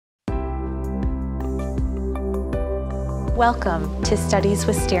Welcome to Studies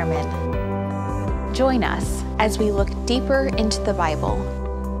with Stearman. Join us as we look deeper into the Bible.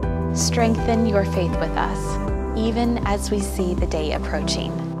 Strengthen your faith with us, even as we see the day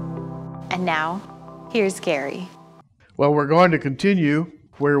approaching. And now, here's Gary. Well, we're going to continue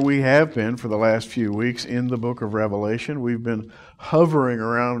where we have been for the last few weeks in the book of Revelation. We've been hovering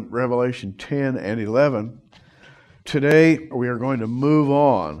around Revelation 10 and 11. Today, we are going to move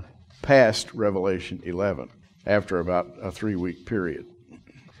on past Revelation 11 after about a 3-week period.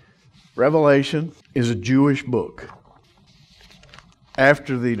 Revelation is a Jewish book.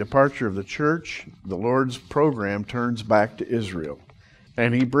 After the departure of the church, the Lord's program turns back to Israel,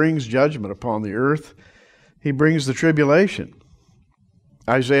 and He brings judgment upon the earth. He brings the tribulation.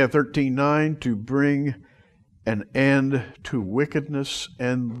 Isaiah 13:9, to bring an end to wickedness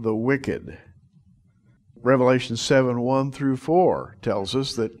and the wicked. Revelation 7:1 through 4 tells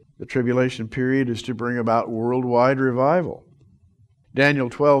us that the tribulation period is to bring about worldwide revival. Daniel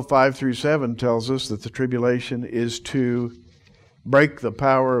 12:5 through 7 tells us that the tribulation is to break the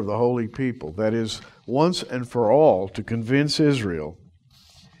power of the holy people. That is, once and for all, to convince Israel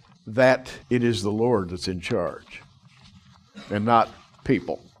that it is the Lord that's in charge and not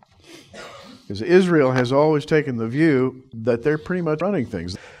people. Because Israel has always taken the view that they're pretty much running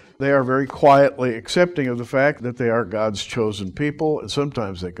things. They are very quietly accepting of the fact that they are God's chosen people, and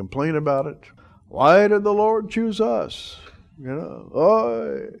sometimes they complain about it. Why did the Lord choose us?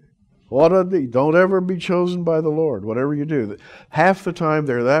 Don't ever be chosen by the Lord, whatever you do. Half the time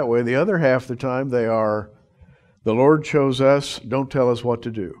they're that way. The other half the time they are, the Lord chose us, don't tell us what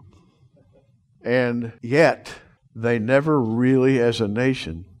to do. And yet, they never really, as a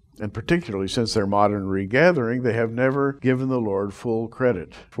nation, and particularly since their modern regathering, they have never given the Lord full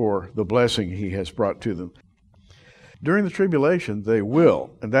credit for the blessing He has brought to them. During the tribulation, they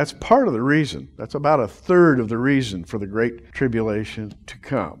will, and that's part of the reason. That's about a third of the reason for the great tribulation to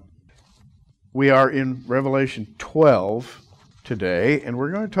come. We are in Revelation 12 today, and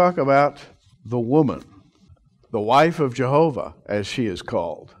we're going to talk about the woman, the wife of Jehovah, as she is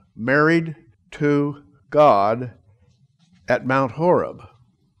called, married to God at Mount Horeb.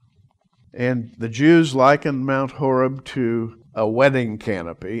 And the Jews liken Mount Horeb to a wedding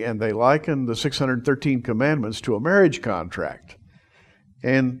canopy, and they liken the 613 commandments to a marriage contract.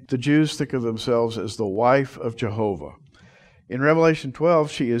 And the Jews think of themselves as the wife of Jehovah. In Revelation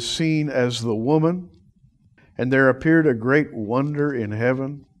 12, she is seen as the woman, and there appeared a great wonder in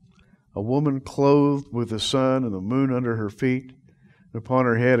heaven, a woman clothed with the sun and the moon under her feet, and upon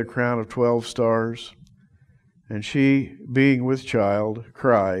her head a crown of 12 stars. And she, being with child,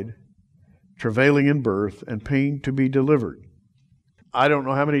 cried, travailing in birth, and pain to be delivered. I don't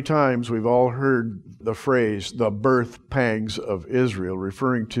know how many times we've all heard the phrase, the birth pangs of Israel,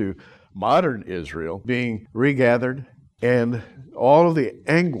 referring to modern Israel being regathered, and all of the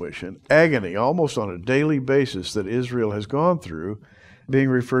anguish and agony, almost on a daily basis, that Israel has gone through, being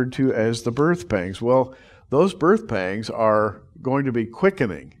referred to as the birth pangs. Well, those birth pangs are going to be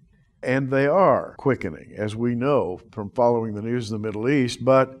quickening, and they are quickening, as we know from following the news in the Middle East,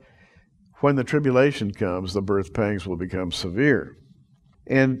 but when the tribulation comes, the birth pangs will become severe.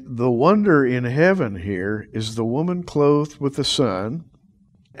 And the wonder in heaven here is the woman clothed with the sun,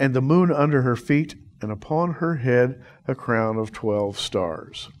 and the moon under her feet, and upon her head a crown of 12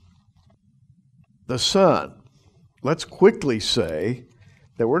 stars. The sun. Let's quickly say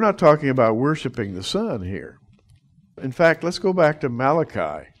that we're not talking about worshiping the sun here. In fact, let's go back to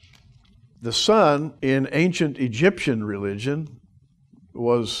Malachi. The sun in ancient Egyptian religion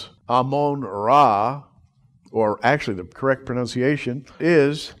was Amun-Ra, or actually the correct pronunciation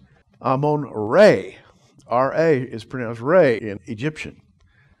is Amun-Re. R-A is pronounced Re in Egyptian.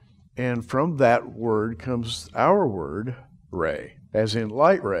 And from that word comes our word, Re, as in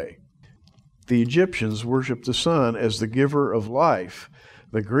light ray. The Egyptians worshiped the sun as the giver of life.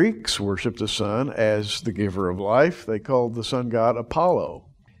 The Greeks worshiped the sun as the giver of life. They called the sun god Apollo.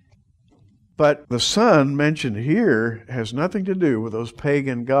 But the sun mentioned here has nothing to do with those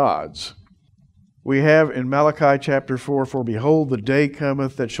pagan gods. We have in Malachi chapter 4, for behold, the day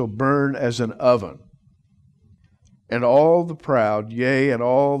cometh that shall burn as an oven. And all the proud, yea, and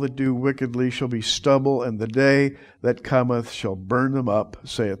all that do wickedly shall be stubble, and the day that cometh shall burn them up,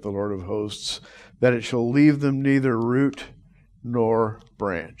 saith the Lord of hosts, that it shall leave them neither root nor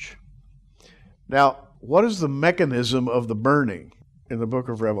branch. Now, what is the mechanism of the burning in the book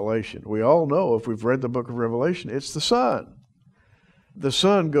of Revelation? We all know, if we've read the book of Revelation, it's the sun. The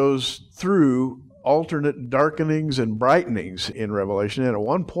sun goes through alternate darkenings and brightenings in Revelation, and at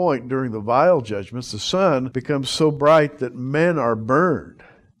one point during the vial judgments, the sun becomes so bright that men are burned.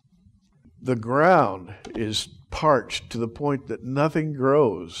 The ground is parched to the point that nothing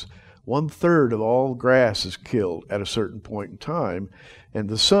grows. 1/3 of all grass is killed at a certain point in time, and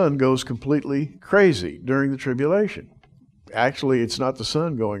the sun goes completely crazy during the tribulation. Actually, it's not the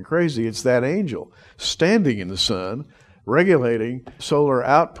sun going crazy, it's that angel standing in the sun, regulating solar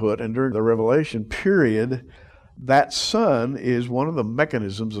output, and during the Revelation period, that sun is one of the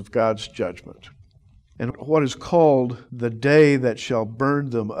mechanisms of God's judgment. And what is called the day that shall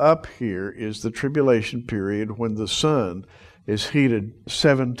burn them up here is the tribulation period when the sun is heated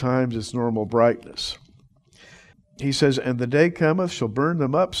 7 times its normal brightness. He says, "And the day cometh, shall burn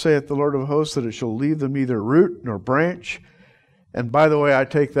them up, saith the Lord of hosts, that it shall leave them neither root nor branch." And by the way, I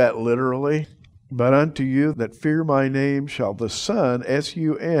take that literally. "But unto you that fear my name shall the Son,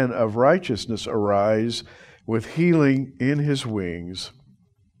 S-U-N, of righteousness arise with healing in his wings.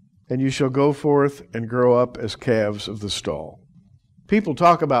 And you shall go forth and grow up as calves of the stall." People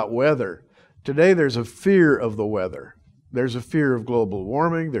talk about weather. Today there's a fear of the weather. There's a fear of global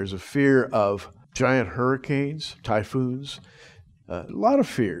warming. There's a fear of giant hurricanes, typhoons. A lot of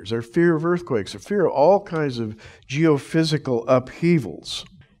fears. There's fear of earthquakes. There's fear of all kinds of geophysical upheavals.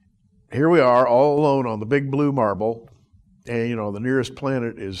 Here we are all alone on the big blue marble. And, the nearest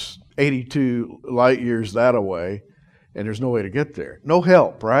planet is 82 light years that away. And there's no way to get there. No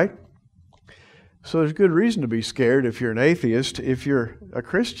help, right? So there's good reason to be scared if you're an atheist. If you're a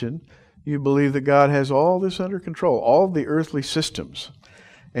Christian, you believe that God has all this under control, all the earthly systems.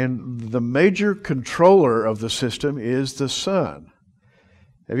 And the major controller of the system is the sun.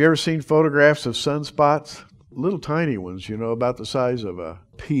 Have you ever seen photographs of sunspots? Little tiny ones, about the size of a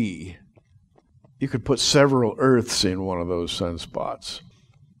pea. You could put several Earths in one of those sunspots.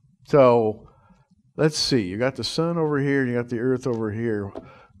 So, let's see. You got the sun over here, and you got the Earth over here.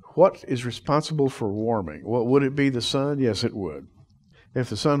 What is responsible for warming? Well, would it be the sun? Yes, it would. If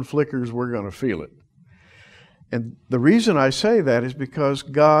the sun flickers, we're going to feel it. And the reason I say that is because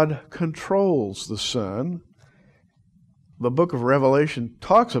God controls the sun. The book of Revelation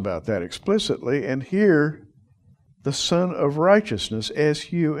talks about that explicitly, and here the Son of Righteousness,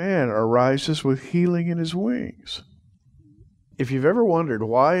 S-U-N, arises with healing in his wings. If you've ever wondered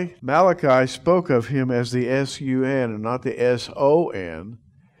why Malachi spoke of him as the S-U-N and not the S-O-N,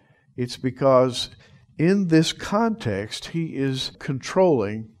 it's because in this context he is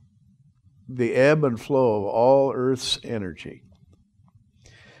controlling the ebb and flow of all Earth's energy.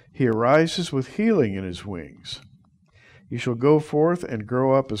 He arises with healing in his wings. You shall go forth and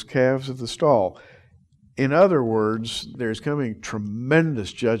grow up as calves of the stall. In other words, there's coming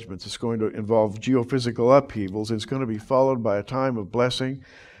tremendous judgment that's going to involve geophysical upheavals. It's going to be followed by a time of blessing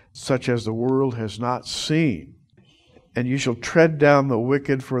such as the world has not seen. And you shall tread down the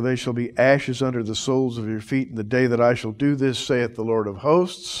wicked, for they shall be ashes under the soles of your feet in the day that I shall do this, saith the Lord of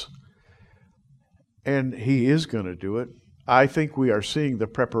hosts. And he is going to do it. I think we are seeing the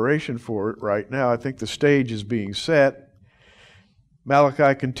preparation for it right now. I think the stage is being set.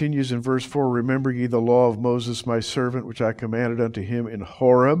 Malachi continues in verse 4, "Remember ye the law of Moses my servant, which I commanded unto him in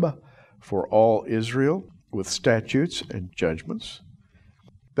Horeb for all Israel, with statutes and judgments."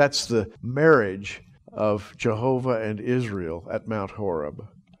 That's the marriage of Jehovah and Israel at Mount Horeb,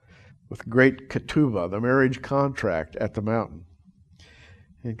 with great ketubah, the marriage contract at the mountain.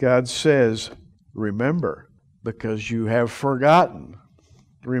 And God says, remember, because you have forgotten.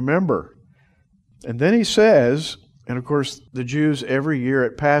 Remember. And then he says, and of course the Jews every year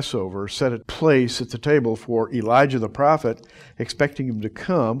at Passover set a place at the table for Elijah the prophet, expecting him to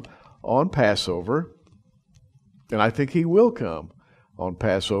come on Passover. And I think he will come on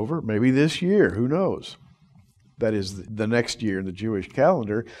Passover, maybe this year, who knows? That is the next year in the Jewish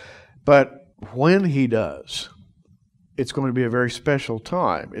calendar. But when he does, it's going to be a very special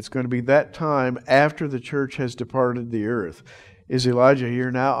time. It's going to be that time after the church has departed the earth. Is Elijah here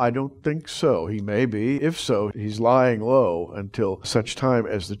now? I don't think so. He may be. If so, he's lying low until such time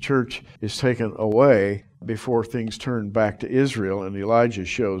as the church is taken away before things turn back to Israel and Elijah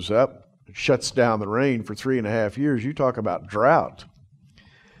shows up, shuts down the rain for 3.5 years. You talk about drought.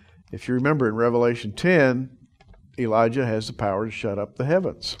 If you remember in Revelation 10, Elijah has the power to shut up the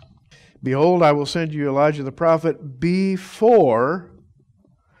heavens. "Behold, I will send you Elijah the prophet before,"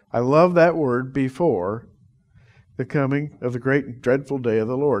 I love that word, before, "the coming of the great and dreadful day of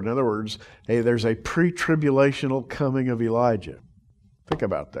the Lord." In other words, there's a pre-tribulational coming of Elijah. Think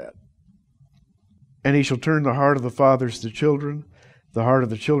about that. "And he shall turn the heart of the fathers to children, the heart of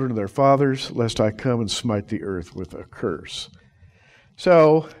the children of their fathers, lest I come and smite the earth with a curse."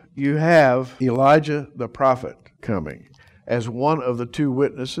 So you have Elijah the prophet coming. as one of the two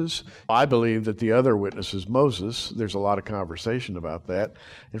witnesses. I believe that the other witness is Moses. There's a lot of conversation about that.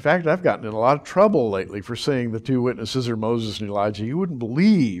 In fact, I've gotten in a lot of trouble lately for saying the two witnesses are Moses and Elijah. You wouldn't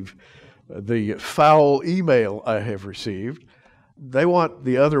believe the foul email I have received. They want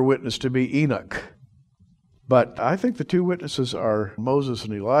the other witness to be Enoch. But I think the two witnesses are Moses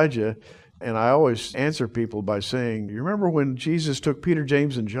and Elijah. And I always answer people by saying, you remember when Jesus took Peter,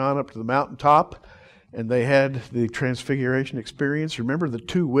 James, and John up to the mountaintop and they had the transfiguration experience? Remember the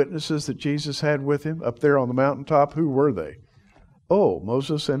two witnesses that Jesus had with him up there on the mountaintop? Who were they? Oh,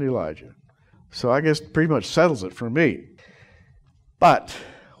 Moses and Elijah. So I guess pretty much settles it for me. But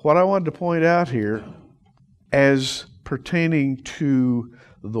what I wanted to point out here, as pertaining to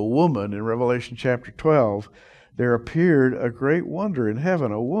the woman in Revelation chapter 12, there appeared a great wonder in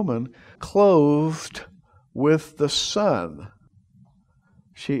heaven, a woman clothed with the sun.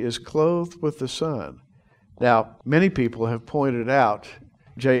 She is clothed with the sun. Now, many people have pointed out,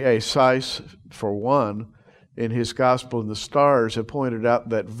 J.A. Seiss, for one, in his Gospel in the Stars, have pointed out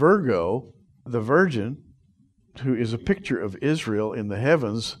that Virgo, the virgin, who is a picture of Israel in the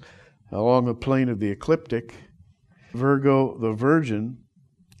heavens along the plane of the ecliptic, Virgo, the virgin,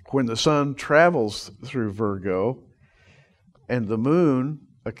 when the sun travels through Virgo and the moon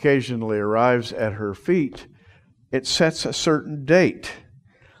occasionally arrives at her feet, it sets a certain date.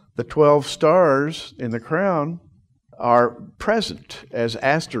 The 12 stars in the crown are present as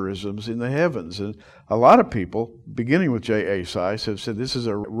asterisms in the heavens. And a lot of people, beginning with J.A. Seiss, have said this is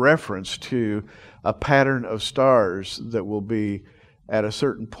a reference to a pattern of stars that will be at a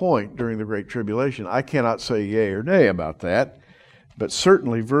certain point during the Great Tribulation. I cannot say yea or nay about that. But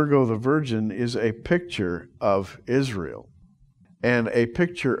certainly Virgo the Virgin is a picture of Israel and a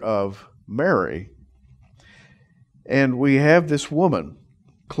picture of Mary. And we have this woman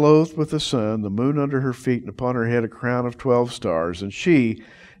clothed with the sun, the moon under her feet, and upon her head a crown of 12 stars. And she,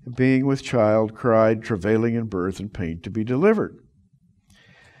 being with child, cried, travailing in birth and pain to be delivered.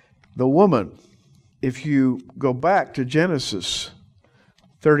 The woman, if you go back to Genesis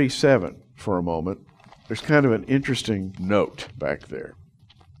 37 for a moment, there's kind of an interesting note back there.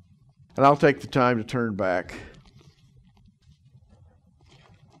 And I'll take the time to turn back.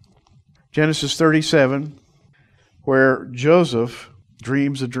 Genesis 37, where Joseph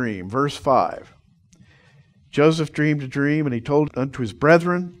dreams a dream. Verse 5. Joseph dreamed a dream, and he told unto his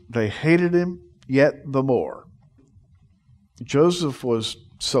brethren. They hated him yet the more. Joseph was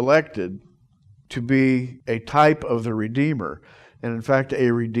selected to be a type of the Redeemer, and in fact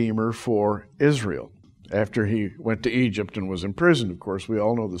a Redeemer for Israel. After he went to Egypt and was imprisoned, of course, we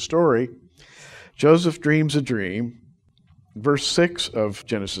all know the story. Joseph dreams a dream. Verse 6 of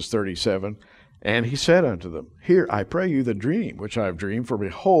Genesis 37, and he said unto them, Hear, I pray you, the dream which I have dreamed. For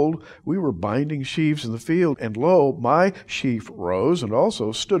behold, we were binding sheaves in the field, and lo, my sheaf rose, and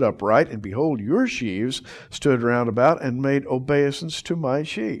also stood upright, and behold, your sheaves stood round about, and made obeisance to my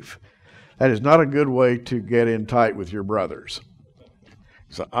sheaf. That is not a good way to get in tight with your brothers.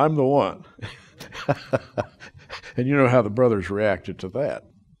 So I'm the one. And you know how the brothers reacted to that.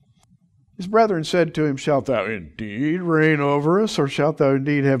 His brethren said to him, Shalt thou indeed reign over us, or shalt thou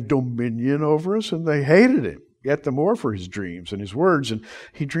indeed have dominion over us? And they hated him yet the more for his dreams and his words. And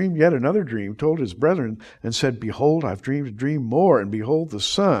he dreamed yet another dream, told his brethren, and said, Behold, I've dreamed a dream more, and behold, the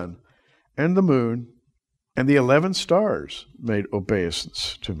sun and the moon and the 11 stars made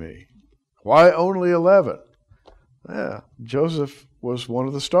obeisance to me. Why only 11? Joseph was one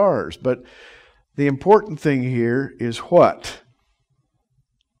of the stars. But the important thing here is what?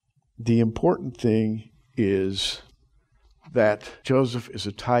 The important thing is that Joseph is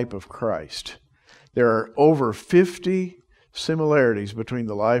a type of Christ. There are over 50 similarities between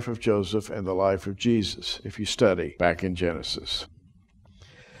the life of Joseph and the life of Jesus, if you study back in Genesis.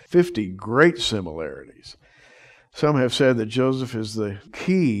 50 great similarities. Some have said that Joseph is the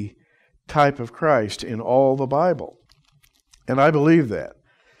key type of Christ in all the Bible. And I believe that.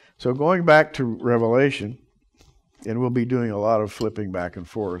 So going back to Revelation, and we'll be doing a lot of flipping back and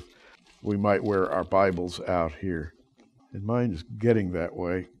forth. We might wear our Bibles out here. And mine is getting that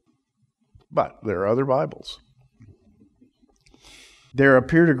way. But there are other Bibles. There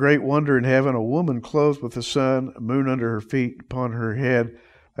appeared a great wonder in heaven, a woman clothed with the sun, a moon under her feet, upon her head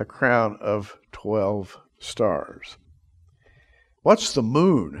a crown of 12 stars. What's the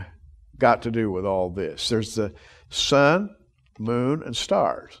moon got to do with all this? There's the sun, moon, and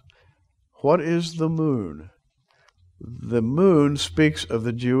stars. What is the moon? The moon speaks of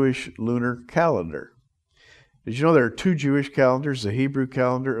the Jewish lunar calendar. Did you know there are two Jewish calendars, the Hebrew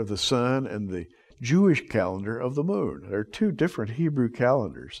calendar of the sun and the Jewish calendar of the moon? There are two different Hebrew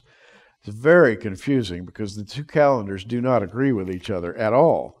calendars. It's very confusing because the two calendars do not agree with each other at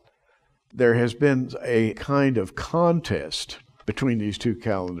all. There has been a kind of contest between these two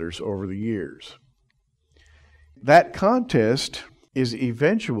calendars over the years. That contest is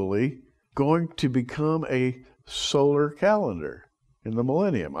eventually going to become a solar calendar in the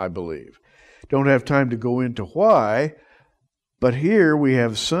millennium, I believe. Don't have time to go into why, but here we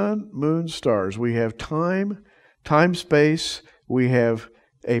have sun, moon, stars. We have time, space. We have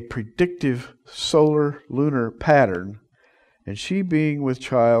a predictive solar lunar pattern. And she, being with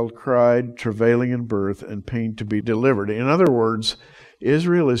child, cried, travailing in birth, and pain to be delivered. In other words,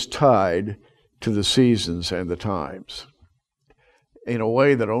 Israel is tied to the seasons and the times in a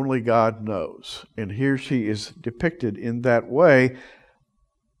way that only God knows. And here she is depicted in that way.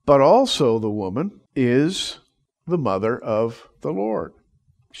 But also the woman is the mother of the Lord.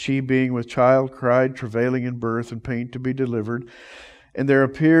 She, being with child, cried, travailing in birth, and pain to be delivered. And there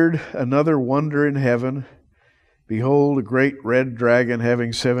appeared another wonder in heaven. Behold, a great red dragon,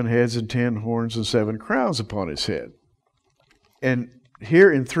 having 7 heads and 10 horns and 7 crowns upon his head. And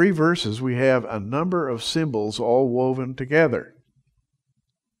here in 3 verses we have a number of symbols all woven together.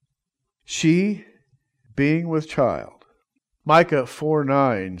 She, being with child. Micah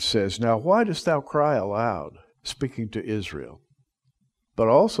 4:9 says, Now why dost thou cry aloud? Speaking to Israel, but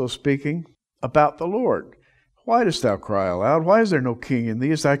also speaking about the Lord. Why dost thou cry aloud? Why is there no king in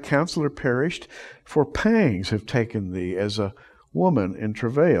thee? Is thy counselor perished? For pangs have taken thee as a woman in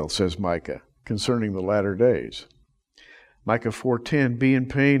travail, says Micah, concerning the latter days. Micah 4:10, Be in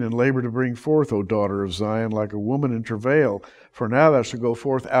pain and labor to bring forth, O daughter of Zion, like a woman in travail. For now thou shalt go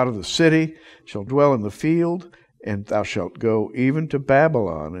forth out of the city, shalt dwell in the field, and thou shalt go even to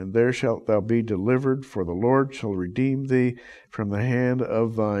Babylon, and there shalt thou be delivered, for the Lord shall redeem thee from the hand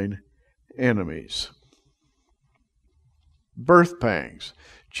of thine enemies. Birth pangs.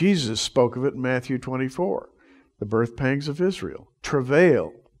 Jesus spoke of it in Matthew 24, the birth pangs of Israel.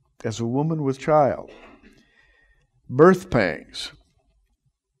 Travail as a woman with child. Birth pangs.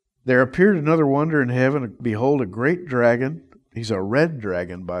 There appeared another wonder in heaven. Behold, a great dragon. He's a red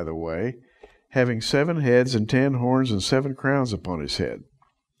dragon, by the way, having 7 heads and 10 horns and 7 crowns upon his head.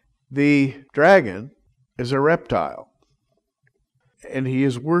 The dragon is a reptile, and he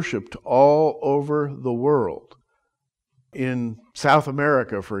is worshipped all over the world. In South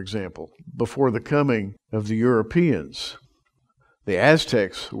America, for example, before the coming of the Europeans, the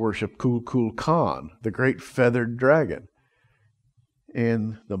Aztecs worshiped Kukulkan, the great feathered dragon.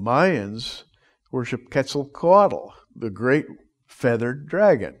 And the Mayans worshiped Quetzalcoatl, the great feathered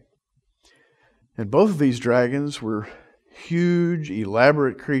dragon. And both of these dragons were huge,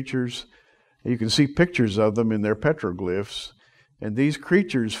 elaborate creatures. You can see pictures of them in their petroglyphs. And these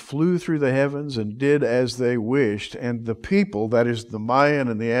creatures flew through the heavens and did as they wished. And the people, that is the Mayan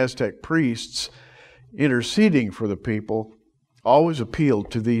and the Aztec priests, interceding for the people, always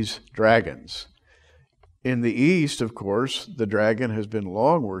appealed to these dragons. In the East, of course, the dragon has been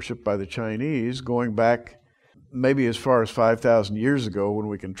long worshipped by the Chinese, going back maybe as far as 5,000 years ago when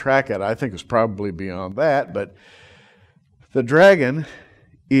we can track it. I think it's probably beyond that, but the dragon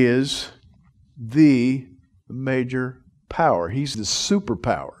is the major power. He's the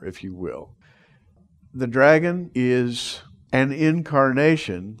superpower, if you will. The dragon is an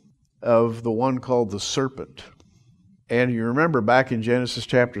incarnation of the one called the serpent. And you remember back in Genesis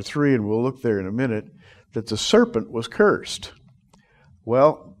chapter 3, and we'll look there in a minute, that the serpent was cursed.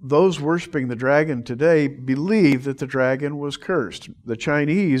 Well, those worshiping the dragon today believe that the dragon was cursed. The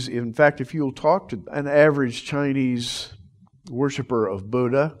Chinese, in fact, if you'll talk to an average Chinese worshiper of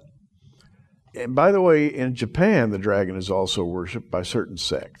Buddha, and by the way, in Japan, the dragon is also worshipped by certain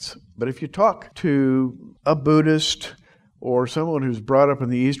sects. But if you talk to a Buddhist or someone who's brought up in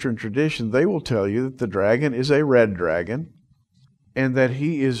the Eastern tradition, they will tell you that the dragon is a red dragon and that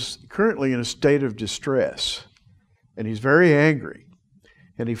he is currently in a state of distress. And he's very angry.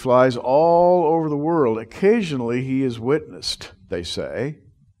 And he flies all over the world. Occasionally he is witnessed, they say.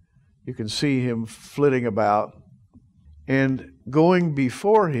 You can see him flitting about. And going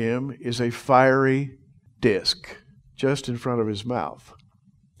before him is a fiery disc just in front of his mouth.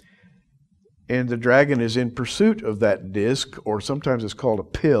 And the dragon is in pursuit of that disc, or sometimes it's called a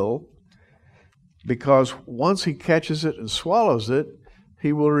pill, because once he catches it and swallows it,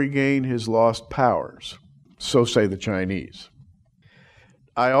 he will regain his lost powers. So say the Chinese.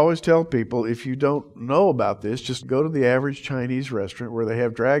 I always tell people, if you don't know about this, just go to the average Chinese restaurant where they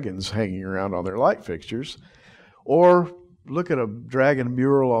have dragons hanging around on their light fixtures, or look at a dragon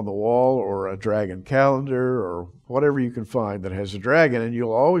mural on the wall or a dragon calendar or whatever you can find that has a dragon, and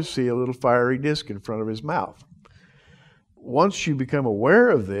you'll always see a little fiery disc in front of his mouth. Once you become aware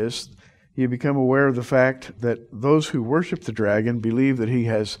of this, you become aware of the fact that those who worship the dragon believe that he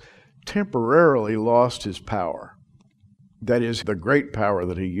has temporarily lost his power. That is, the great power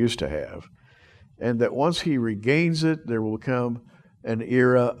that he used to have. And that once he regains it, there will come an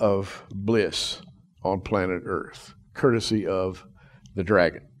era of bliss on planet Earth, courtesy of the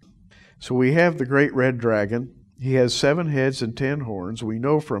dragon. So we have the great red dragon. He has 7 heads and 10 horns. We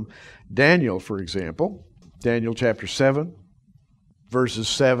know from Daniel, for example, Daniel chapter 7, verses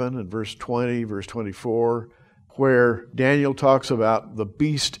 7 and verse 20, verse 24, where Daniel talks about the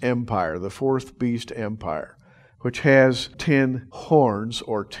beast empire, the 4th beast empire, which has 10 horns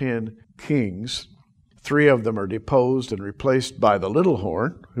or 10 kings. 3 of them are deposed and replaced by the little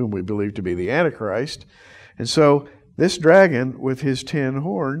horn, whom we believe to be the Antichrist. And so this dragon with his 10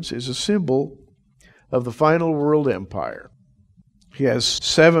 horns is a symbol of the final world empire. He has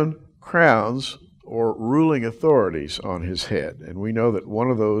 7 crowns or ruling authorities on his head, and we know that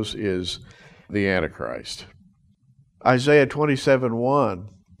one of those is the Antichrist. Isaiah 27:1,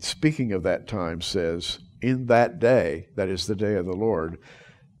 speaking of that time, says, "In that day," that is the day of the Lord,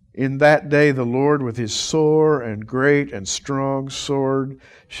 "in that day the Lord with his sore and great and strong sword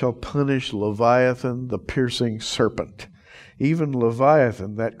shall punish Leviathan, the piercing serpent, even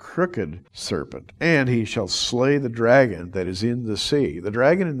Leviathan, that crooked serpent, and he shall slay the dragon that is in the sea." The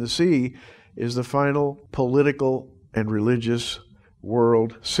dragon in the sea is the final political and religious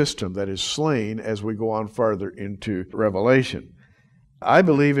world system that is slain as we go on farther into Revelation. I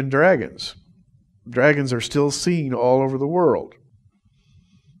believe in dragons. Dragons are still seen all over the world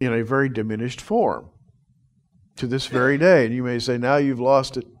in a very diminished form to this very day. And you may say, now you've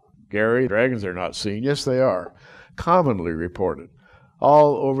lost it, Gary. Dragons are not seen. Yes, they are. Commonly reported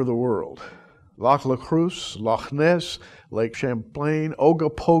all over the world. Loch Lacroix, Loch Ness, Lake Champlain,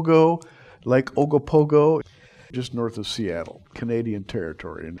 Ogopogo, Lake Ogopogo, just north of Seattle, Canadian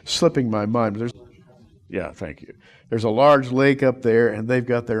territory. And slipping my mind, thank you. There's a large lake up there, and they've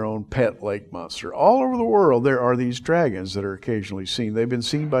got their own pet lake monster. All over the world, there are these dragons that are occasionally seen. They've been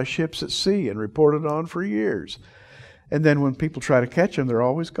seen by ships at sea and reported on for years. And then when people try to catch them, they're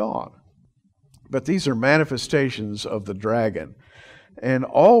always gone. But these are manifestations of the dragon. And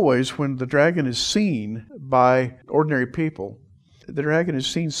always when the dragon is seen by ordinary people, the dragon is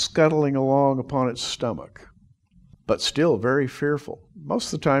seen scuttling along upon its stomach, but still very fearful.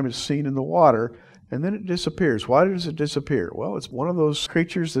 Most of the time it's seen in the water, and then it disappears. Why does it disappear? Well, it's one of those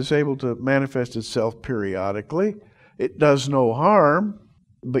creatures that's able to manifest itself periodically. It does no harm,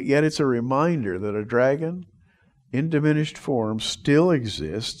 but yet it's a reminder that a dragon in diminished form still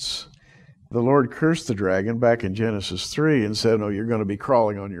exists. The Lord cursed the dragon back in Genesis 3 and said, "Oh, you're going to be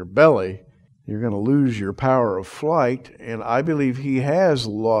crawling on your belly. You're going to lose your power of flight." And I believe he has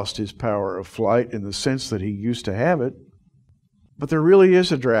lost his power of flight in the sense that he used to have it. But there really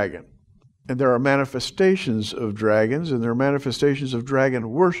is a dragon. And there are manifestations of dragons, and there are manifestations of dragon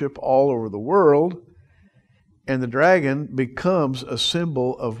worship all over the world. And the dragon becomes a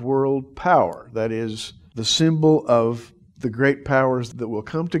symbol of world power. That is, the symbol of the great powers that will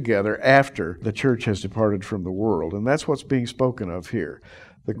come together after the church has departed from the world. And that's what's being spoken of here.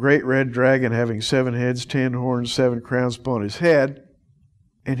 The great red dragon having 7 heads, 10 horns, 7 crowns upon his head,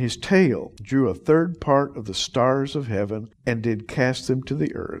 and his tail drew a third part of the stars of heaven and did cast them to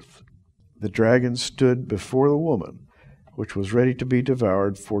the earth. The dragon stood before the woman, which was ready to be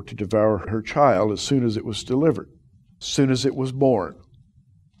devoured, for to devour her child as soon as it was delivered, as soon as it was born,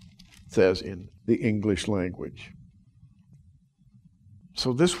 it says in the English language.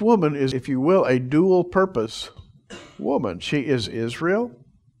 So this woman is, if you will, a dual purpose woman. She is Israel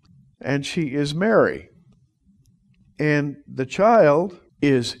and she is Mary. And the child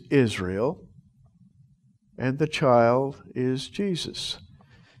is Israel and the child is Jesus.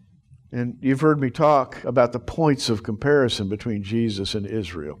 And you've heard me talk about the points of comparison between Jesus and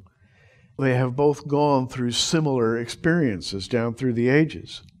Israel. They have both gone through similar experiences down through the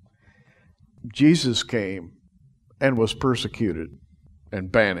ages. Jesus came and was persecuted and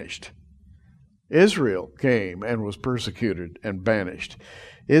banished. Israel came and was persecuted and banished.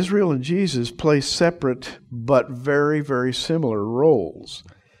 Israel and Jesus play separate but very, very similar roles.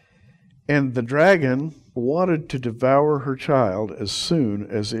 And the dragon wanted to devour her child as soon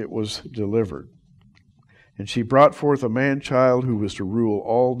as it was delivered. And she brought forth a man-child who was to rule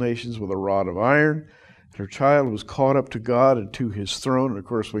all nations with a rod of iron. Her child was caught up to God and to his throne, and of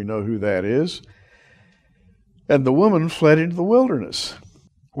course we know who that is. And the woman fled into the wilderness,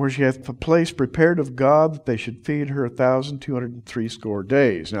 where she hath a place prepared of God that they should feed her 1,260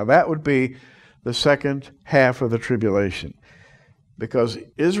 days. Now that would be the second half of the tribulation, because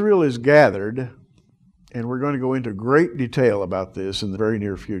Israel is gathered, and we're going to go into great detail about this in the very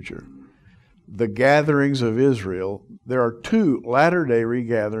near future. the gatherings of Israel, there are two latter-day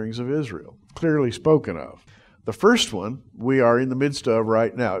regatherings of Israel, clearly spoken of. The first one we are in the midst of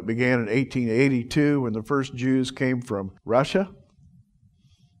right now. It began in 1882 when the first Jews came from Russia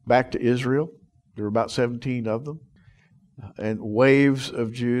back to Israel. There were about 17 of them. And waves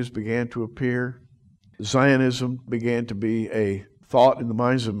of Jews began to appear. Zionism began to be a thought in the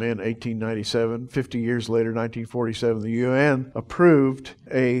minds of men in 1897. 50 years later, 1947, the UN approved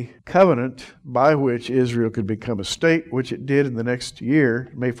a covenant by which Israel could become a state, which it did in the next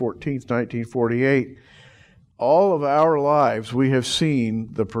year, May 14th, 1948. All of our lives, we have seen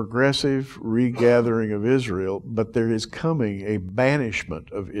the progressive regathering of Israel, but there is coming a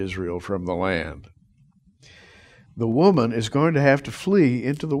banishment of Israel from the land. The woman is going to have to flee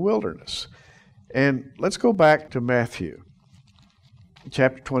into the wilderness. And let's go back to Matthew,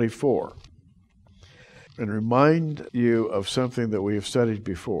 chapter 24, and remind you of something that we have studied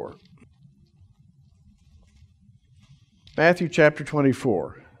before. Matthew chapter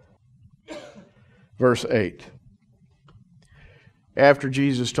 24. Verse 8. After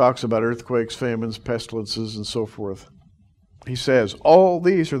Jesus talks about earthquakes, famines, pestilences, and so forth, he says, all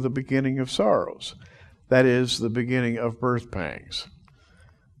these are the beginning of sorrows. That is, the beginning of birth pangs.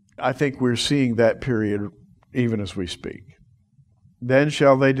 I think we're seeing that period even as we speak. Then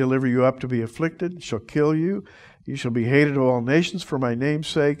shall they deliver you up to be afflicted, shall kill you. You shall be hated of all nations for my name's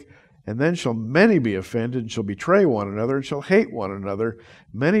sake. And then shall many be offended, and shall betray one another, and shall hate one another.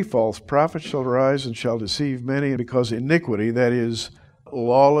 Many false prophets shall rise, and shall deceive many, because iniquity, that is,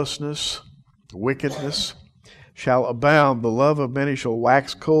 lawlessness, wickedness, shall abound. The love of many shall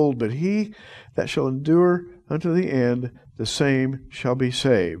wax cold, but he that shall endure unto the end, the same shall be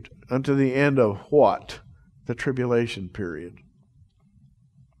saved. Unto the end of what? The tribulation period.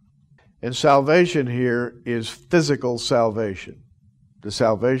 And salvation here is physical salvation. The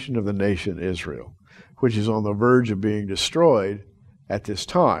salvation of the nation Israel, which is on the verge of being destroyed at this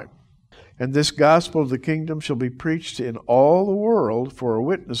time. And this gospel of the kingdom shall be preached in all the world for a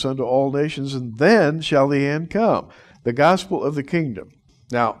witness unto all nations, and then shall the end come. The gospel of the kingdom.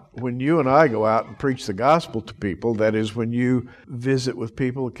 Now, when you and I go out and preach the gospel to people, that is, when you visit with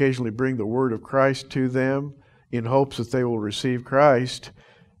people, occasionally bring the word of Christ to them in hopes that they will receive Christ,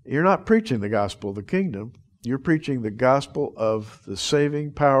 you're not preaching the gospel of the kingdom. You're preaching the gospel of the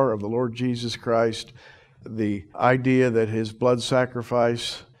saving power of the Lord Jesus Christ, the idea that his blood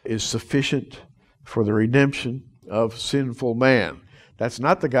sacrifice is sufficient for the redemption of sinful man. That's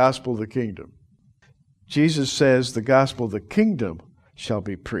not the gospel of the kingdom. Jesus says the gospel of the kingdom shall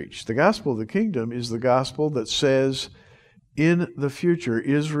be preached. The gospel of the kingdom is the gospel that says in the future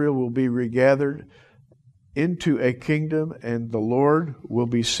Israel will be regathered into a kingdom, and the Lord will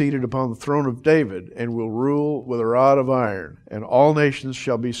be seated upon the throne of David and will rule with a rod of iron, and all nations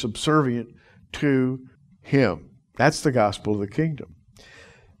shall be subservient to him. That's the gospel of the kingdom.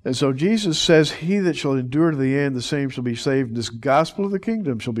 And so Jesus says, he that shall endure to the end, the same shall be saved. This gospel of the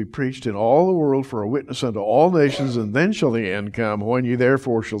kingdom shall be preached in all the world for a witness unto all nations, and then shall the end come, when ye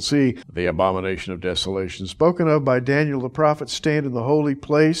therefore shall see the abomination of desolation, spoken of by Daniel the prophet, stand in the holy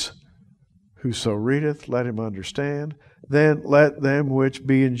place. Whoso readeth, let him understand. Then let them which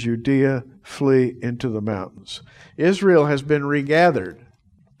be in Judea flee into the mountains. Israel has been regathered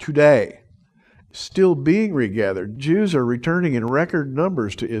today, still being regathered. Jews are returning in record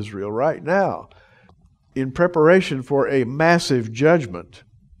numbers to Israel right now in preparation for a massive judgment.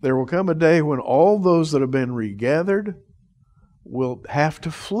 There will come a day when all those that have been regathered will have to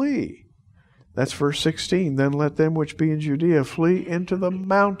flee. That's verse 16. Then let them which be in Judea flee into the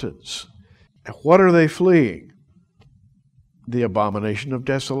mountains. What are they fleeing? The abomination of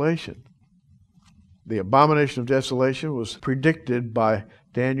desolation. The abomination of desolation was predicted by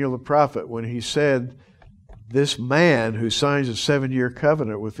Daniel the prophet when he said, this man who signs a 7-year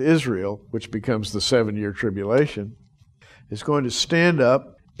covenant with Israel, which becomes the 7-year tribulation, is going to stand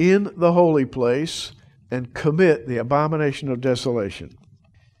up in the holy place and commit the abomination of desolation.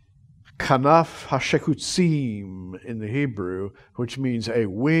 Kanaf hashekutzim in the Hebrew, which means a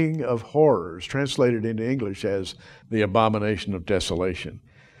wing of horrors, translated into English as the abomination of desolation.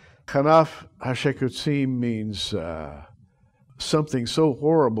 Kanaf hashekutzim means something so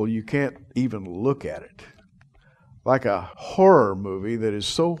horrible you can't even look at it. Like a horror movie that is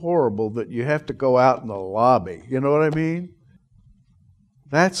so horrible that you have to go out in the lobby. You know what I mean?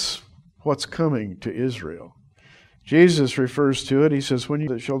 That's what's coming to Israel. Jesus refers to it. He says, when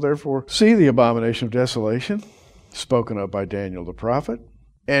you shall therefore see the abomination of desolation, spoken of by Daniel the prophet.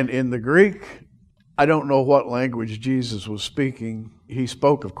 And in the Greek, I don't know what language Jesus was speaking. He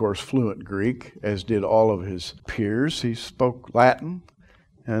spoke, of course, fluent Greek, as did all of his peers. He spoke Latin,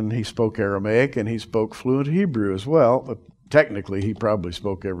 And he spoke Aramaic, and he spoke fluent Hebrew as well. But technically, he probably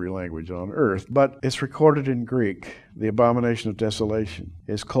spoke every language on earth. But it's recorded in Greek. The abomination of desolation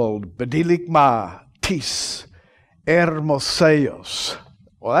is called bedilikma tis ermoseos.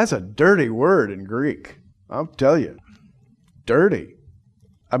 Well, that's a dirty word in Greek. I'll tell you. Dirty.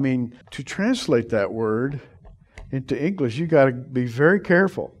 I mean, to translate that word into English, you got to be very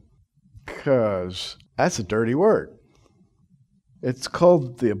careful, because that's a dirty word. It's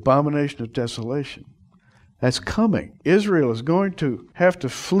called the abomination of desolation. That's coming. Israel is going to have to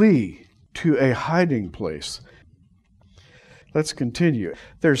flee to a hiding place. Let's continue.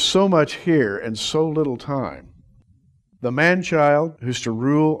 There's so much here and so little time. The man-child who's to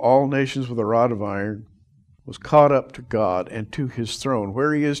rule all nations with a rod of iron was caught up to God and to his throne,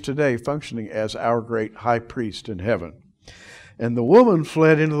 where he is today, functioning as our great high priest in heaven. And the woman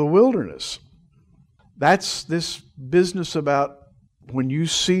fled into the wilderness. That's this business about when you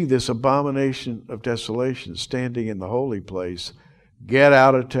see this abomination of desolation standing in the holy place, get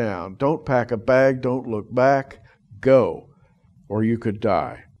out of town. Don't pack a bag. Don't look back. Go, or you could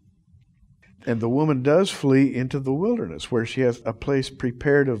die. And the woman does flee into the wilderness, where she has a place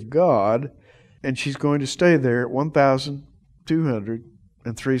prepared of God, and she's going to stay there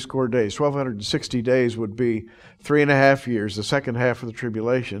 1,260 days. 1,260 days would be 3.5 years, the second half of the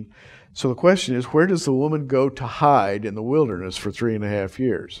tribulation. So the question is, where does the woman go to hide in the wilderness for 3.5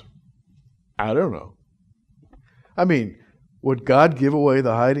 years? I don't know. I mean, would God give away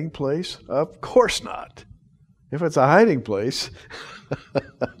the hiding place? Of course not. If it's a hiding place,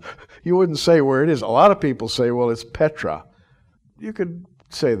 you wouldn't say where it is. A lot of people say, well, it's Petra. You could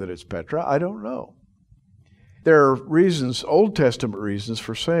say that it's Petra. I don't know. There are reasons, Old Testament reasons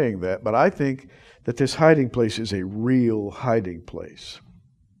for saying that, but I think that this hiding place is a real hiding place.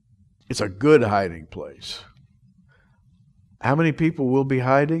 It's a good hiding place. How many people will be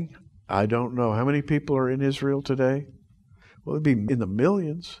hiding? I don't know. How many people are in Israel today? Well, it'd be in the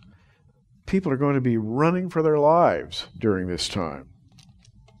millions. People are going to be running for their lives during this time.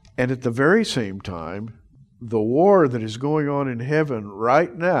 And at the very same time, the war that is going on in heaven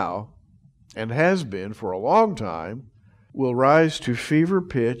right now, and has been for a long time, will rise to fever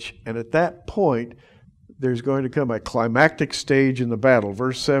pitch, and at that point, there's going to come a climactic stage in the battle.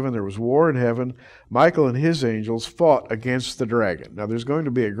 Verse 7, there was war in heaven. Michael and his angels fought against the dragon. Now, there's going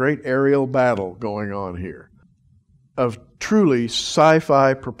to be a great aerial battle going on here of truly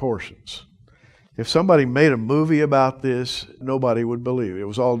sci-fi proportions. If somebody made a movie about this, nobody would believe it. It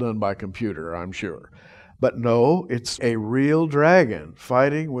was all done by computer, I'm sure. But no, it's a real dragon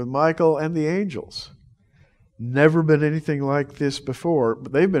fighting with Michael and the angels. Never been anything like this before,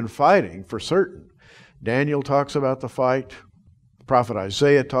 but they've been fighting for certain. Daniel talks about the fight. The prophet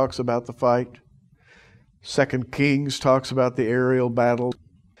Isaiah talks about the fight. 2 Kings talks about the aerial battle.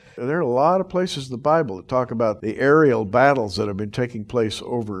 There are a lot of places in the Bible that talk about the aerial battles that have been taking place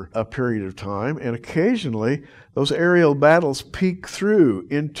over a period of time, and occasionally those aerial battles peek through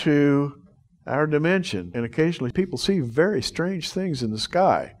into our dimension, and occasionally people see very strange things in the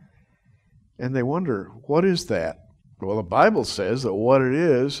sky, and they wonder, what is that? Well, the Bible says that what it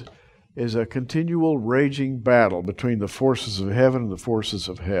is a continual raging battle between the forces of heaven and the forces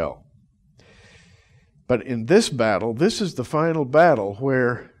of hell. But in this battle, this is the final battle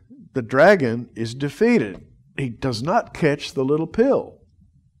where the dragon is defeated. He does not catch the little pill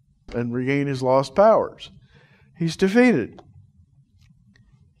and regain his lost powers. He's defeated.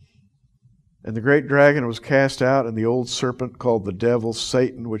 And the great dragon was cast out, and the old serpent called the devil,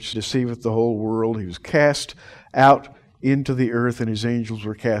 Satan, which deceiveth the whole world. He was cast out into the earth, and his angels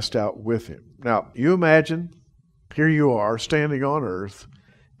were cast out with him. Now, you imagine, here you are standing on earth,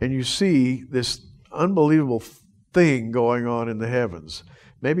 and you see this unbelievable thing going on in the heavens.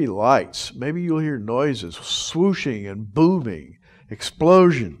 Maybe lights, maybe you'll hear noises, swooshing and booming,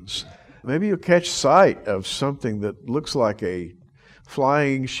 explosions. Maybe you'll catch sight of something that looks like a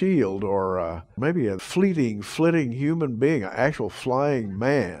flying shield, or maybe a flitting human being, an actual flying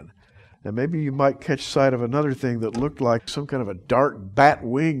man. And maybe you might catch sight of another thing that looked like some kind of a dark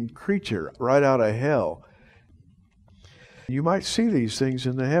bat-winged creature right out of hell. You might see these things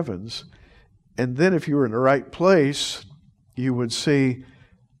in the heavens, and then if you were in the right place, you would see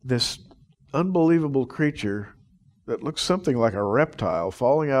this unbelievable creature that looks something like a reptile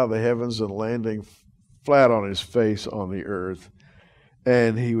falling out of the heavens and landing flat on his face on the earth.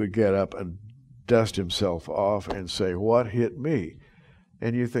 And he would get up and dust himself off and say, "What hit me?"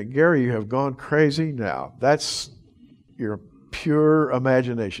 And you think, Gary, you have gone crazy now. That's your pure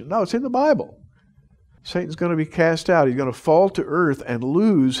imagination. No, it's in the Bible. Satan's going to be cast out. He's going to fall to earth and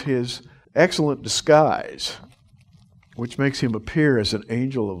lose his excellent disguise. which makes him appear as an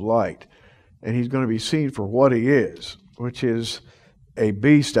angel of light. And he's going to be seen for what he is, which is a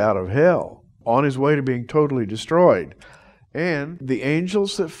beast out of hell, on his way to being totally destroyed. And the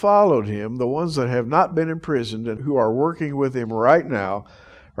angels that followed him, the ones that have not been imprisoned and who are working with him right now,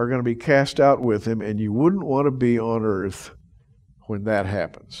 are going to be cast out with him, and you wouldn't want to be on earth when that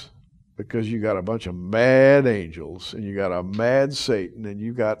happens, because you got a bunch of mad angels, and you got a mad Satan, and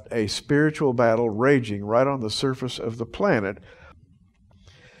you got a spiritual battle raging right on the surface of the planet,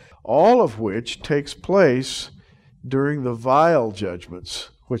 all of which takes place during the vial judgments,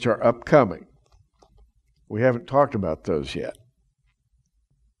 which are upcoming. We haven't talked about those yet.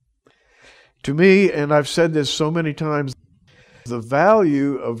 To me, and I've said this so many times, the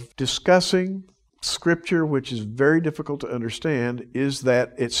value of discussing Scripture, which is very difficult to understand, is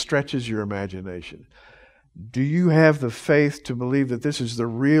that it stretches your imagination. Do you have the faith to believe that this is the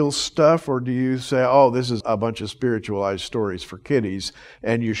real stuff, or do you say, oh, this is a bunch of spiritualized stories for kiddies,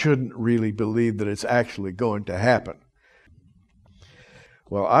 and you shouldn't really believe that it's actually going to happen?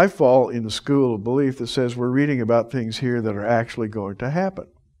 Well, I fall in the school of belief that says we're reading about things here that are actually going to happen.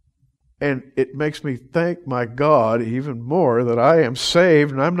 And it makes me thank my God even more that I am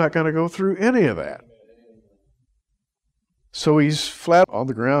saved and I'm not going to go through any of that. So he's flat on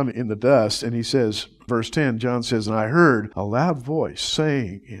the ground in the dust, and he says, verse 10, John says, "And I heard a loud voice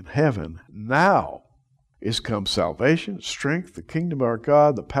saying in heaven, now is come salvation, strength, the kingdom of our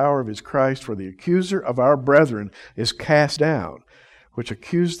God, the power of his Christ, for the accuser of our brethren is cast down, which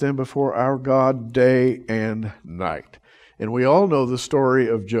accused them before our God day and night." And we all know the story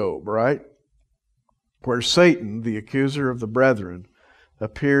of Job, right? Where Satan, the accuser of the brethren,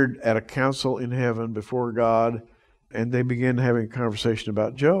 appeared at a council in heaven before God, and they began having a conversation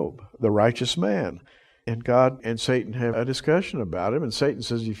about Job, the righteous man. And God and Satan have a discussion about him, and Satan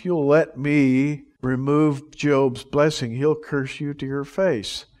says, if you'll let me remove Job's blessing, he'll curse you to your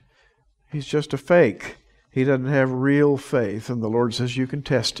face. He's just a fake. He doesn't have real faith, and the Lord says you can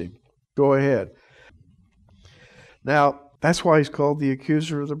test him. Go ahead. Now, that's why he's called the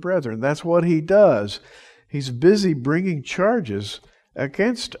accuser of the brethren. That's what he does. He's busy bringing charges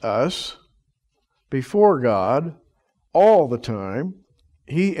against us before God all the time.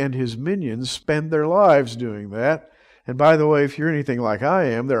 He and his minions spend their lives doing that. And by the way, if you're anything like I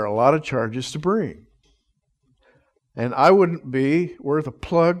am, there are a lot of charges to bring. And I wouldn't be worth a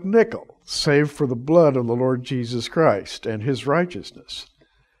plug nickel, save for the blood of the Lord Jesus Christ and his righteousness.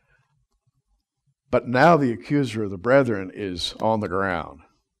 But now the accuser of the brethren is on the ground.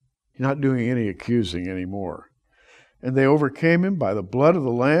 He's not doing any accusing anymore. And they overcame him by the blood of the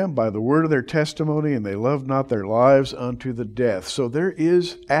Lamb, by the word of their testimony, and they loved not their lives unto the death. So there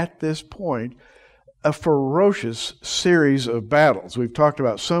is, at this point, a ferocious series of battles. We've talked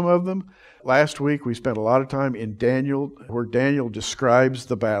about some of them. Last week we spent a lot of time in Daniel, where Daniel describes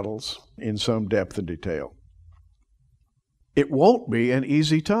the battles in some depth and detail. It won't be an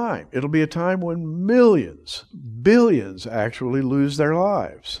easy time. It'll be a time when millions, billions actually lose their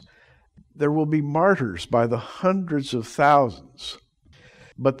lives. There will be martyrs by the hundreds of thousands,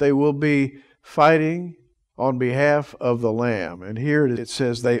 but they will be fighting on behalf of the Lamb. And here it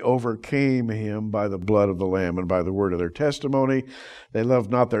says they overcame him by the blood of the Lamb and by the word of their testimony. They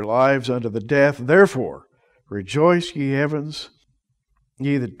loved not their lives unto the death. Therefore, rejoice, ye heavens,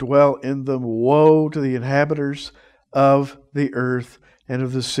 ye that dwell in them. Woe to the inhabitants of the earth and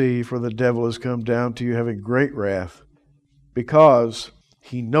of the sea, for the devil is come down to you having great wrath, because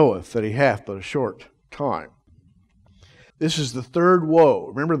he knoweth that he hath but a short time. This is the third woe.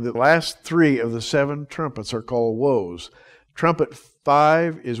 Remember, the last three of the 7 trumpets are called woes. Trumpet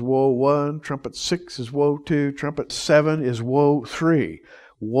 5 is woe 1, trumpet 6 is woe 2, trumpet 7 is woe 3.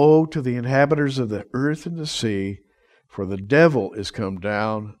 Woe to the inhabitants of the earth and the sea, for the devil is come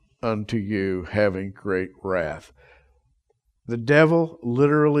down unto you having great wrath. The devil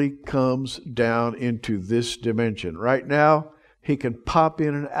literally comes down into this dimension. Right now, he can pop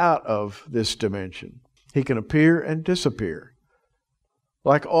in and out of this dimension. He can appear and disappear.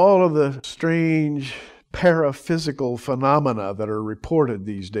 Like all of the strange paraphysical phenomena that are reported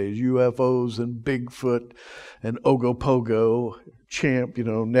these days, UFOs and Bigfoot and Ogopogo, Champ,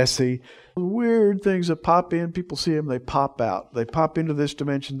 Nessie. Weird things that pop in, people see them, they pop out. They pop into this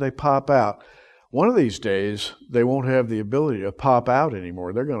dimension, they pop out. One of these days, they won't have the ability to pop out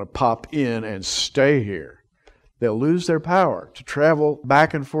anymore. They're going to pop in and stay here. They'll lose their power to travel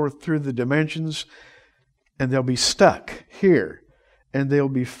back and forth through the dimensions, and they'll be stuck here. And they'll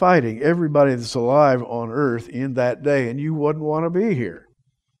be fighting everybody that's alive on earth in that day, and you wouldn't want to be here.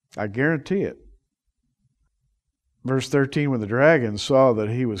 I guarantee it. Verse 13, when the dragon saw that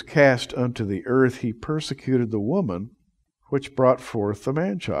he was cast unto the earth, he persecuted the woman which brought forth the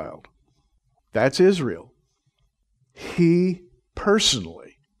man-child. That's Israel. He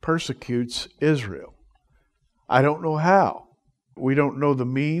personally persecutes Israel. I don't know how. We don't know the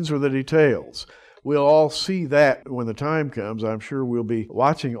means or the details. We'll all see that when the time comes. I'm sure we'll be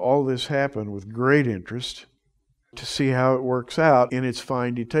watching all this happen with great interest to see how it works out in its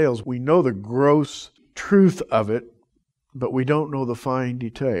fine details. We know the gross truth of it, but we don't know the fine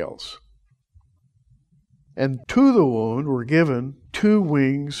details. And to the woman were given 2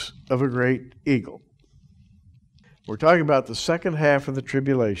 wings of a great eagle. We're talking about the second half of the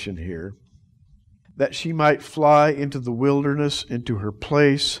tribulation here, that she might fly into the wilderness, into her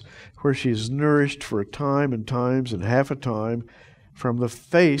place, where she is nourished for a time and times and half a time from the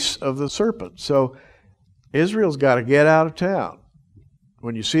face of the serpent. So Israel's got to get out of town.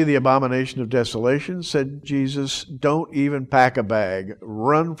 When you see the abomination of desolation, said Jesus, don't even pack a bag.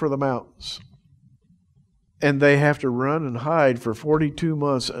 Run for the mountains. And they have to run and hide for 42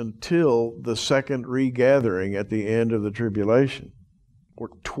 months until the second regathering at the end of the tribulation,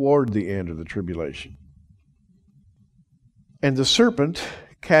 or toward the end of the tribulation. And the serpent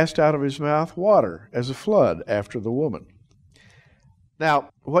cast out of his mouth water as a flood after the woman. Now,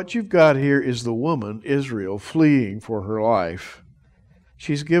 what you've got here is the woman, Israel, fleeing for her life.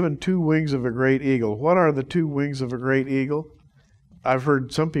 She's given 2 wings of a great eagle. What are the 2 wings of a great eagle? I've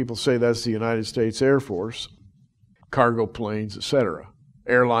heard some people say that's the United States Air Force, cargo planes, etc.,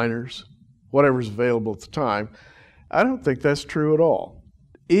 airliners, whatever's available at the time. I don't think that's true at all.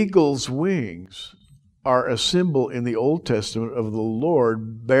 Eagle's wings are a symbol in the Old Testament of the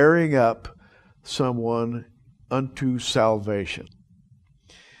Lord bearing up someone unto salvation.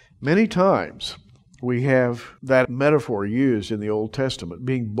 Many times we have that metaphor used in the Old Testament.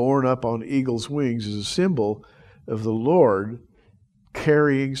 Being borne up on eagle's wings is a symbol of the Lord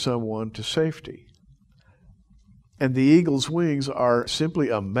carrying someone to safety. And the eagle's wings are simply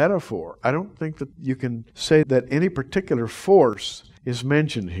a metaphor. I don't think that you can say that any particular force is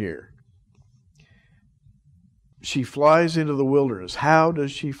mentioned here. She flies into the wilderness. How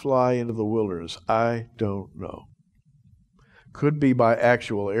does she fly into the wilderness? I don't know. Could be by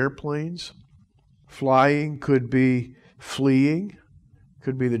actual airplanes. Flying could be fleeing.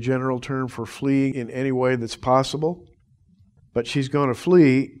 Could be the general term for fleeing in any way that's possible. But she's going to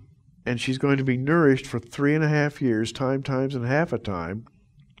flee, and she's going to be nourished for 3.5 years, times and half a time,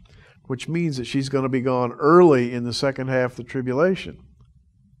 which means that she's going to be gone early in the second half of the tribulation.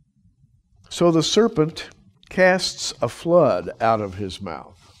 So the serpent casts a flood out of his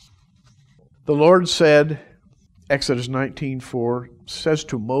mouth. The Lord said, Exodus 19:4 says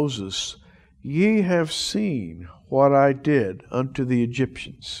to Moses, "Ye have seen what I did unto the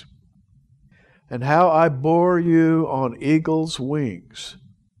Egyptians, and how I bore you on eagle's wings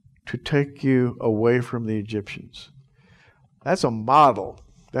to take you away from the Egyptians." That's a model.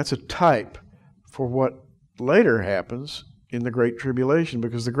 That's a type for what later happens in the Great Tribulation,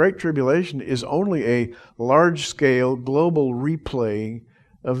 because the Great Tribulation is only a large-scale global replaying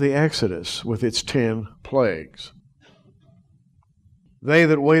of the Exodus with its 10 plagues. They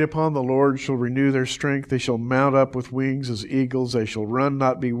that wait upon the Lord shall renew their strength. They shall mount up with wings as eagles. They shall run,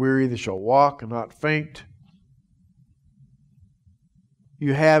 not be weary. They shall walk and not faint.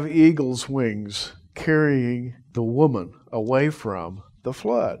 You have eagle's wings carrying the woman away from the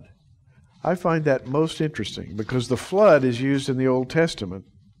flood. I find that most interesting because the flood is used in the Old Testament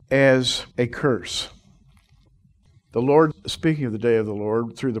as a curse. The Lord, speaking of the day of the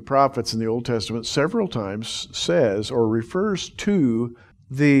Lord through the prophets in the Old Testament, several times says or refers to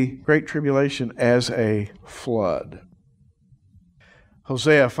the Great Tribulation as a flood.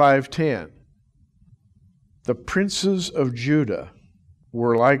 Hosea 5:10, "The princes of Judah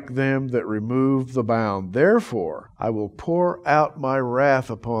were like them that remove the bound. Therefore I will pour out my wrath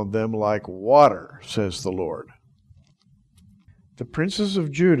upon them like water, says the Lord." The princes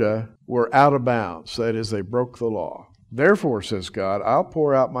of Judah were out of bounds. That is, they broke the law. Therefore, says God, I'll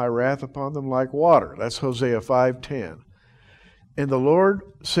pour out my wrath upon them like water. That's Hosea 5:10. And the Lord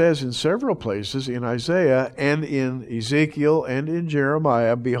says in several places in Isaiah and in Ezekiel and in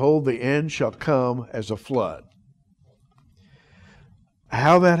Jeremiah, "Behold, the end shall come as a flood."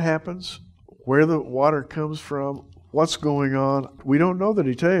 How that happens, where the water comes from, what's going on, we don't know the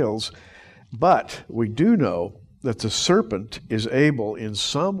details, but we do know that the serpent is able in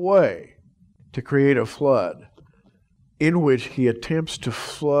some way to create a flood in which he attempts to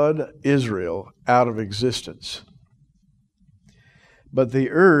flood Israel out of existence. But the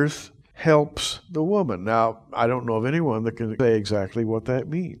earth helps the woman. Now, I don't know of anyone that can say exactly what that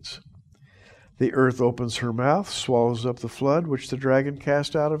means. The earth opens her mouth, swallows up the flood, which the dragon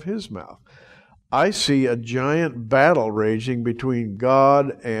cast out of his mouth. I see a giant battle raging between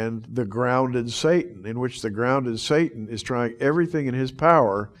God and the grounded Satan, in which the grounded Satan is trying everything in his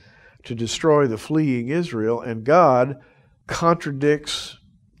power to destroy the fleeing Israel, and God contradicts,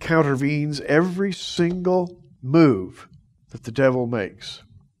 countervenes every single move that the devil makes.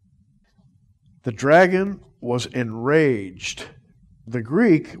 The dragon was enraged. The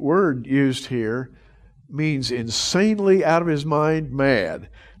Greek word used here means insanely out of his mind, mad.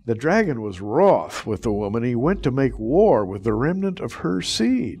 The dragon was wroth with the woman. He went to make war with the remnant of her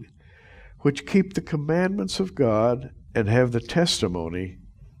seed, which keep the commandments of God and have the testimony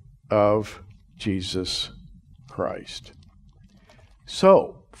of Jesus Christ.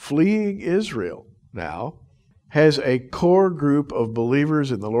 So, fleeing Israel now has a core group of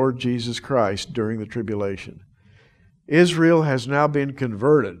believers in the Lord Jesus Christ during the tribulation. Israel has now been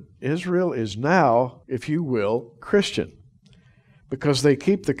converted. Israel is now, if you will, Christian, because they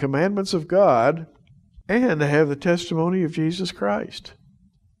keep the commandments of God and have the testimony of Jesus Christ.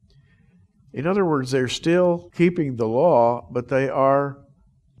 In other words, they're still keeping the law, but they are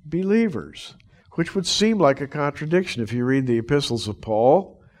believers, which would seem like a contradiction if you read the epistles of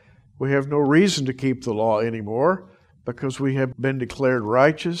Paul. We have no reason to keep the law anymore because we have been declared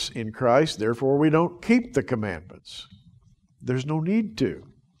righteous in Christ. Therefore, we don't keep the commandments. There's no need to.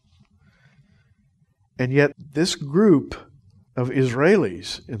 And yet, this group of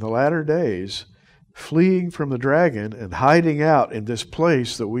Israelis in the latter days, fleeing from the dragon and hiding out in this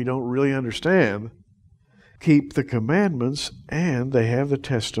place that we don't really understand, keep the commandments and they have the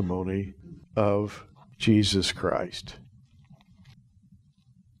testimony of Jesus Christ.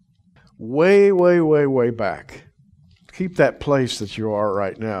 Way, way, way, way back. Keep that place that you are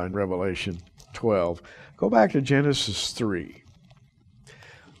right now in Revelation 12. Go back to Genesis 3.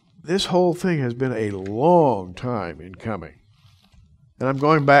 This whole thing has been a long time in coming. And I'm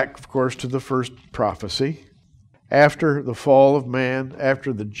going back, of course, to the first prophecy. After the fall of man,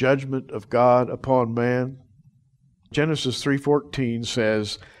 after the judgment of God upon man, Genesis 3:14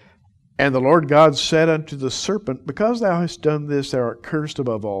 says, "And the Lord God said unto the serpent, Because thou hast done this, thou art cursed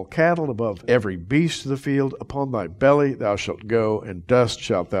above all cattle, above every beast of the field. Upon thy belly thou shalt go, and dust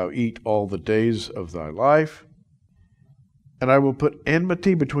shalt thou eat all the days of thy life. And I will put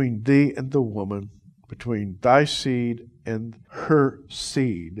enmity between thee and the woman, between thy seed and her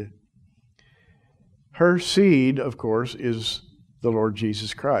seed." Her seed, of course, is the Lord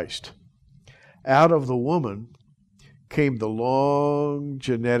Jesus Christ. Out of the woman came the long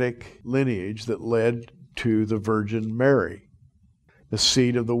genetic lineage that led to the Virgin Mary, the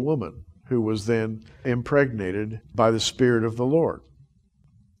seed of the woman, who was then impregnated by the Spirit of the Lord.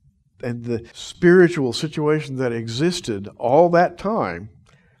 And the spiritual situation that existed all that time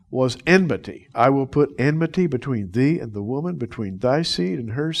was enmity. I will put enmity between thee and the woman, between thy seed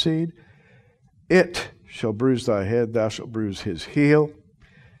and her seed. It shall bruise thy head, thou shalt bruise his heel.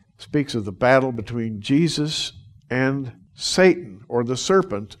 It speaks of the battle between Jesus and Satan, or the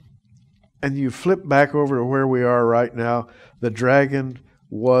serpent. And you flip back over to where we are right now. The dragon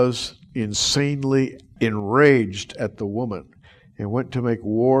was insanely enraged at the woman and went to make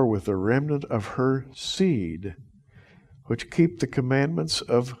war with the remnant of her seed, which keep the commandments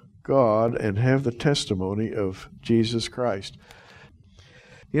of God and have the testimony of Jesus Christ.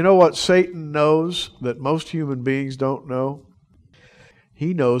 You know what Satan knows that most human beings don't know?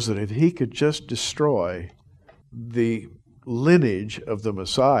 He knows that if he could just destroy the lineage of the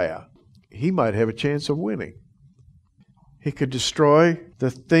Messiah, he might have a chance of winning. He could destroy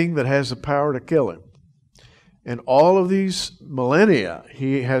the thing that has the power to kill him. And all of these millennia,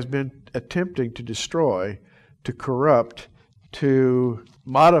 he has been attempting to destroy, to corrupt, to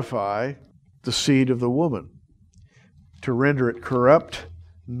modify the seed of the woman, to render it corrupt,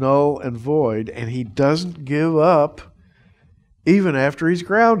 null, and void. And he doesn't give up even after he's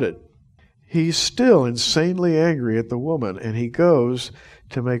grounded. He's still insanely angry at the woman, and he goes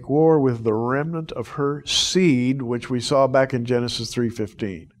to make war with the remnant of her seed, which we saw back in Genesis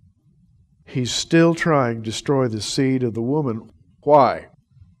 3:15. He's still trying to destroy the seed of the woman. Why?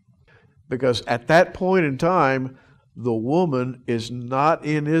 Because at that point in time, the woman is not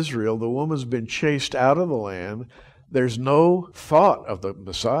in Israel. The woman's been chased out of the land. There's no thought of the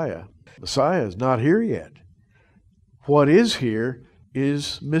Messiah. Messiah is not here yet. What is here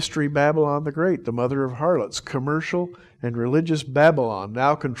is Mystery Babylon the Great, the mother of harlots. Commercial and religious Babylon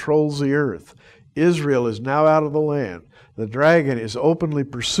now controls the earth. Israel is now out of the land. The dragon is openly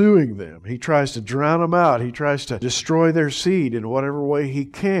pursuing them. He tries to drown them out. He tries to destroy their seed in whatever way he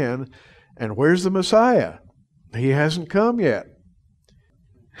can. And where's the Messiah? He hasn't come yet.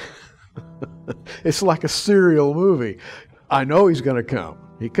 It's like a serial movie. I know he's going to come.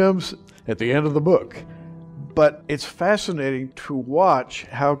 He comes at the end of the book. But it's fascinating to watch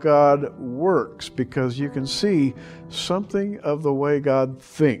how God works, because you can see something of the way God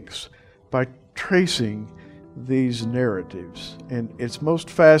thinks by tracing these narratives. And it's most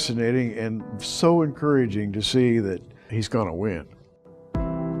fascinating and so encouraging to see that He's going to win.